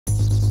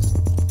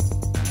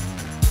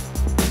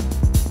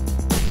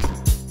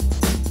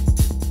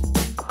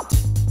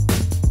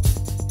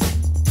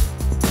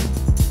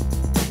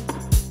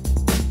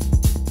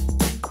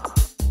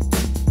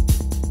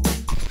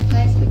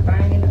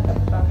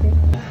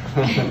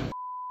Okay,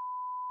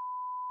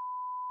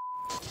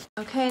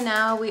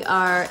 now we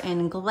are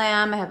in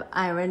Glam. I have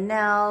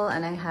Ironell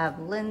and I have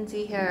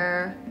Lindsay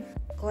here.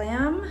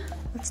 Glam,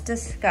 let's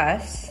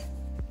discuss.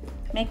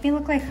 Make me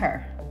look like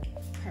her.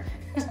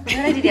 What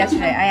I did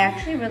yesterday, I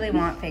actually really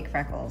want fake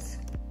freckles.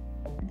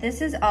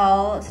 This is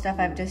all stuff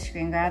I've just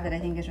screen grabbed that I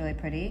think is really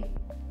pretty.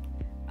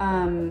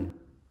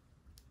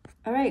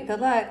 All right, good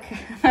luck.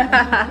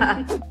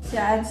 To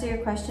answer your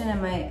question,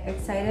 am I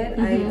excited?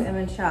 I am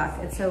in shock.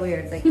 It's so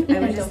weird. Like, I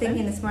was just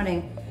thinking this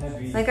morning,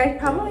 like, I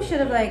probably should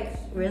have, like,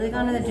 really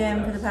gone to the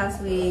gym for the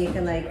past week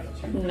and, like,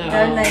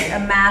 done, like, a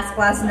mask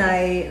last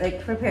night, like,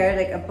 prepared.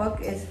 Like, a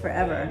book is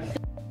forever.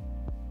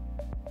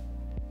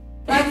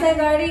 Roxanne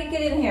Gardy,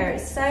 get in here.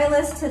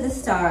 Stylist to the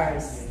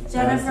stars.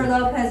 Jennifer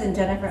Lopez and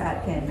Jennifer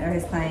Atkin are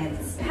his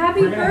clients.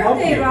 Happy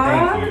birthday,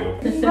 Rob!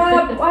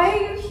 Rob, why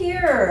are you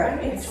here?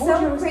 It's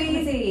so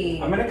crazy.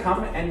 I'm gonna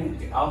come and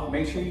I'll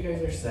make sure you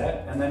guys are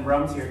set, and then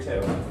Rum's here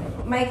too.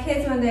 My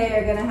kids one day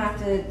are gonna have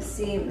to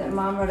see that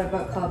Mom wrote a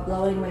book called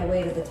Blowing My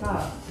Way to the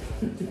Top.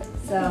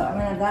 So I'm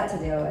gonna have that to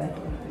deal with.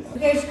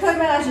 Okay, just curling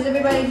my lashes,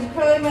 everybody. Just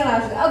curling my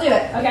lashes. I'll do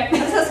it. Okay.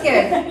 I'm so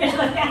scared. I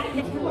can't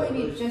believe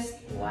you just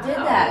did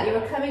that. You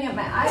were coming up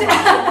my eyes.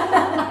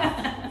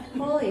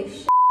 Holy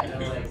shit.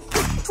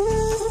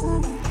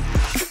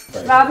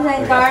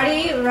 Roxanne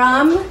Gardy,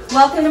 Rum,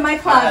 welcome to my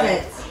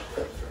closet.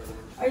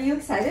 Are you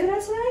excited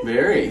about tonight?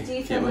 Very. Do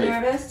you feel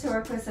nervous to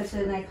work with such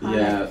an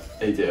iconic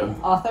I do.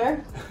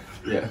 author?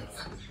 Yeah.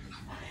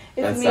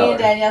 It's me and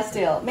Danielle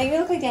Steele. Make me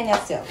look like Danielle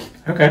Steele.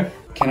 Okay.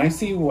 Can I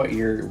see what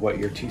your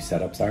two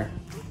setups are?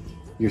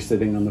 You're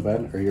sitting on the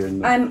bed, or you're in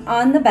the... I'm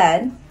on the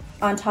bed,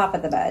 on top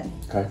of the bed.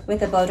 Okay.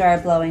 With a blow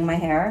dryer blowing my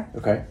hair.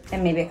 Okay.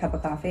 And maybe a cup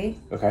of coffee.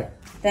 Okay.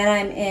 Then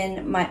I'm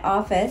in my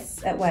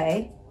office at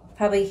Way,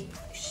 probably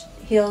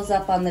heels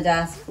up on the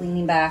desk,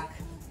 leaning back,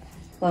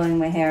 blowing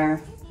my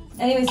hair.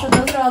 Anyway, so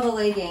those are all the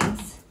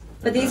leggings.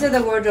 But these are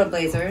the wardrobe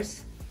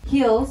blazers.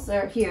 Heels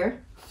are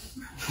here.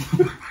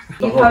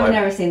 You've probably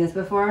never seen this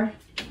before.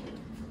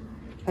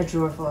 A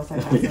drawer full of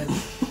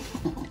sunglasses.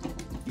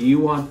 You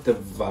want the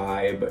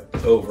vibe,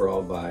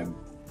 overall vibe,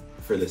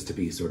 for this to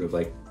be sort of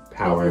like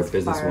power,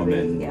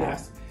 businesswoman.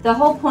 Yes. The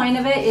whole point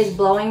of it is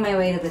blowing my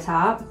way to the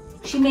top.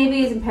 She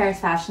maybe is in Paris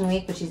Fashion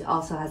Week, but she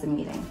also has a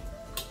meeting.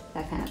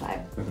 That kind of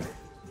vibe. Okay.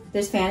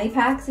 There's fanny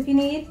packs if you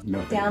need.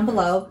 No. Down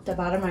below, the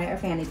bottom right are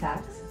fanny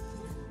packs.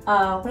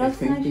 What else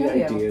can I show you? I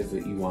think the idea is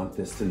that you want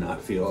this to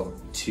not feel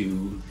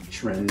too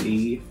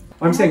trendy.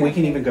 I'm saying we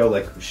can even go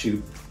like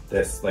shoot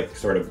this, like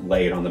sort of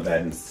lay it on the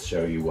bed and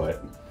show you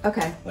what.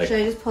 Okay. Like,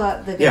 should I just pull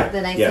out the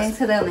nice things?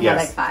 Because I only have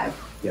like 5.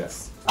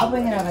 Yes. I'll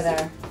bring it over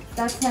there.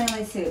 That's kind of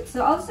my suit.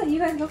 So I'll just let you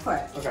guys go for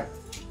it. Okay.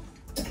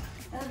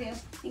 I love you.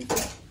 Thank you.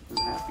 I'm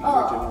happy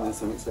you're doing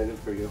this. I'm excited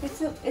for you.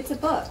 It's a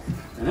book.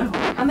 I know.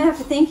 I'm gonna have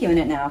to thank you in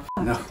it now.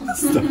 No,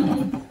 stop.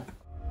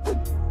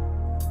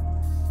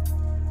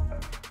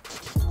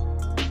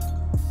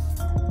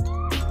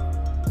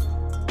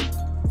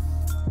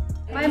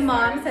 My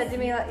mom said to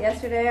me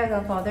yesterday, I was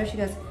on the phone with her, she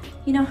goes,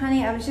 you know,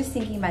 honey, I was just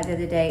thinking about the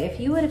other day, if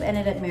you would have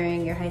ended up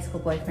marrying your high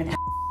school boyfriend,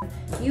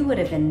 you would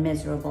have been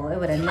miserable. It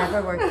would have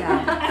never worked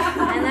out.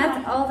 And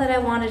that's all that I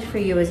wanted for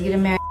you, was you to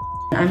marry.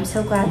 I'm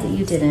so glad that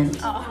you didn't.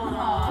 Aww.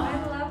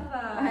 I love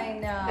that. I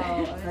know.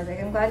 I was like,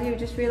 I'm glad you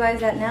just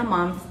realized that now,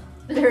 Mom,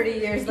 30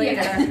 years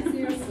later. Yeah,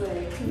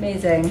 seriously.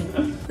 Amazing.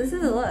 This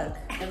is a look.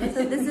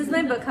 So this is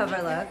my book cover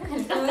look.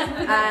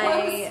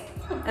 I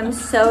am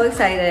so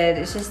excited.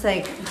 It's just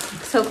like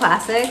so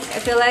classic. I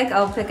feel like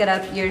I'll pick it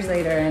up years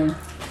later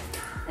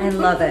and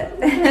love it.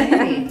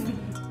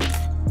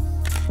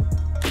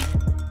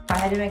 I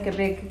had to make a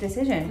big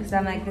decision because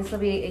I'm like, this will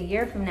be a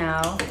year from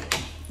now,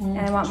 and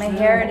I want my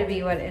hair to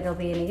be what it'll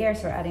be in a year,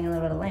 so we're adding a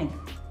little bit of length.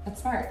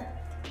 That's smart.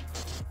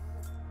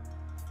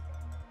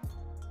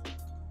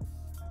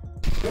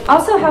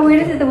 Also, how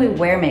weird is it that we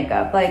wear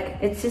makeup? Like,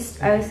 it's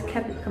just, I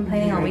kept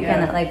complaining all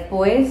weekend that like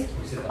boys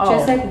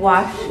just like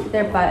wash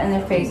their butt and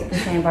their face with the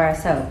same bar of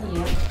soap.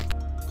 Yep.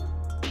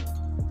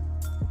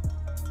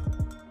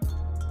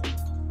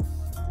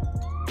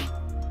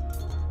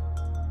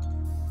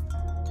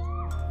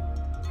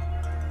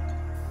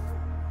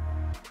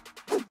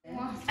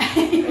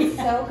 It's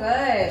so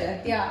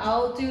good. Yeah,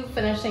 I'll do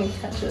finishing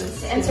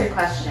touches. To answer your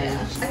question,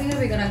 Yeah. I think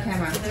it'll be good on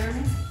camera. I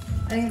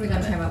think it'll be good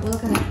on camera. We'll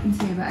look at it and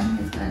see, but I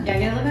think it's good. Yeah,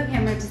 I'm gonna look at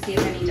camera to see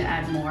if I need to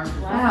add more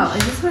blush. Wow,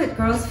 is this what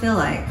girls feel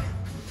like?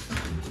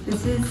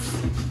 This is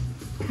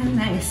kind of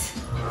nice.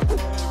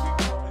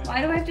 Why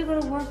do I have to go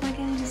to work? Why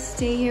can't I just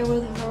stay here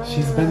with her?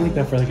 She's been like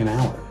that for like an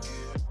hour.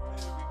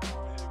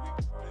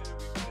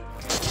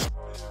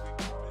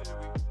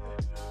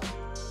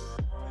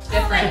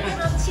 Different.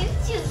 She's the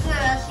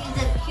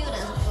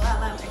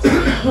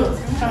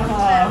cutest girl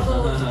I've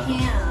ever seen.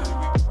 Yeah.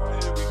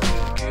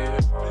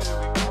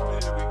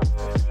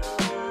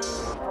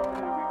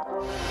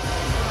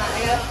 I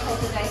gotta hold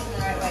the dice in the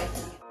right way.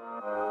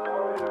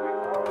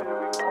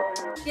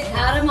 Get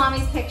out of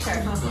mommy's picture.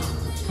 Come on.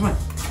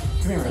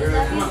 Come here.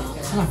 Come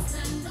on.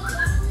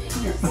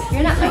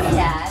 You're not my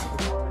dad.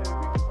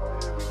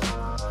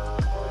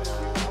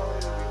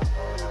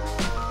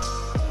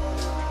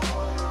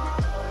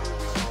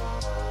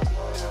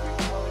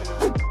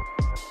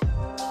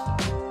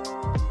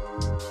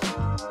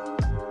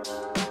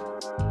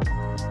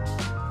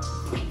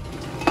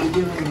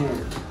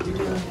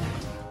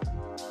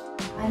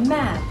 and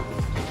math.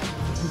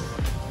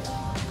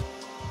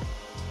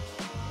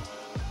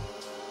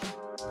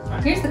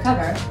 Here's the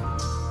cover.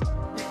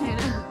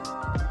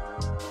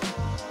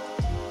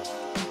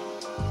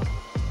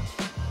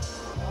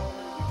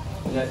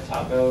 Is that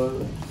taco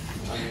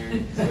on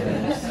your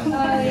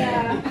Oh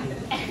yeah.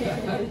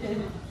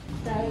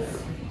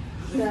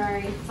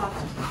 Sorry.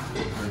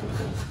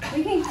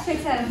 We can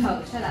fix that in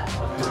post. Shut up.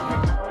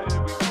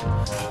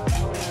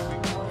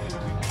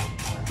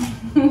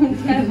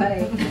 It's kind of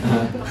funny.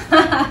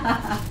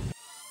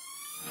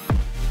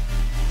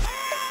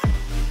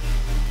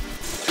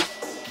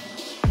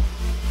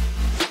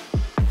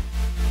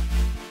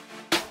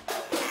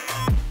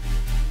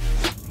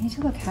 I need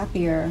to look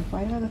happier.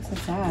 Why do I look so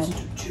sad?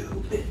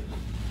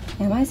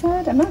 Am I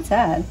sad? I'm not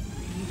sad.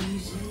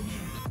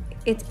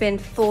 It's been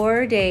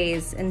 4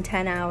 days and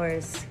 10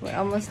 hours. We're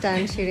almost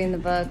done shooting the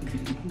book.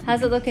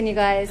 How's it looking, you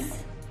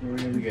guys?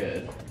 really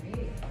good.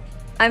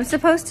 I'm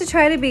supposed to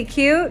try to be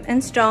cute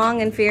and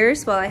strong and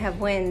fierce while I have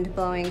wind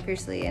blowing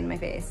fiercely in my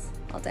face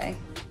all day.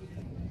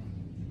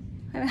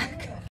 I'm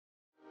back.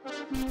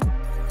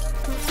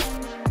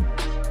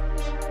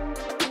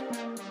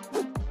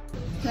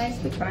 Nice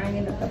to be crying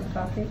in a cup of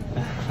coffee.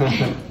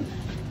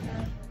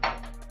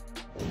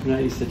 I'm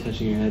not used to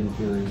touching your head and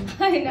feeling.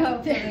 I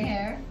know, feeling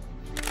hair.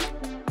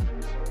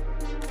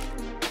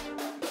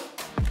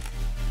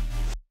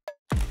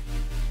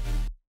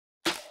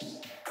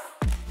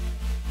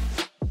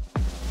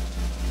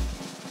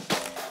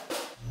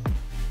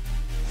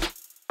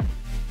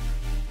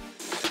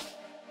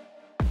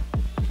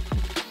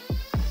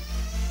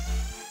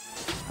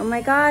 Oh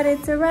my God,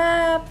 it's a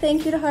wrap.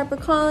 Thank you to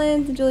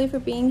HarperCollins and Julie for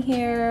being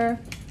here.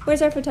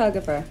 Where's our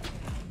photographer?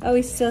 Oh,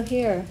 he's still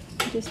here.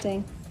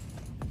 Interesting.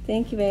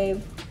 Thank you,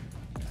 babe.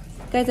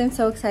 Guys, I'm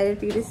so excited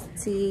for you to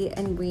see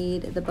and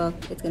read the book.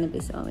 It's gonna be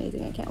so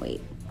amazing. I can't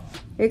wait.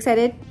 Are you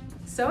excited?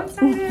 So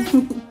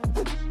excited.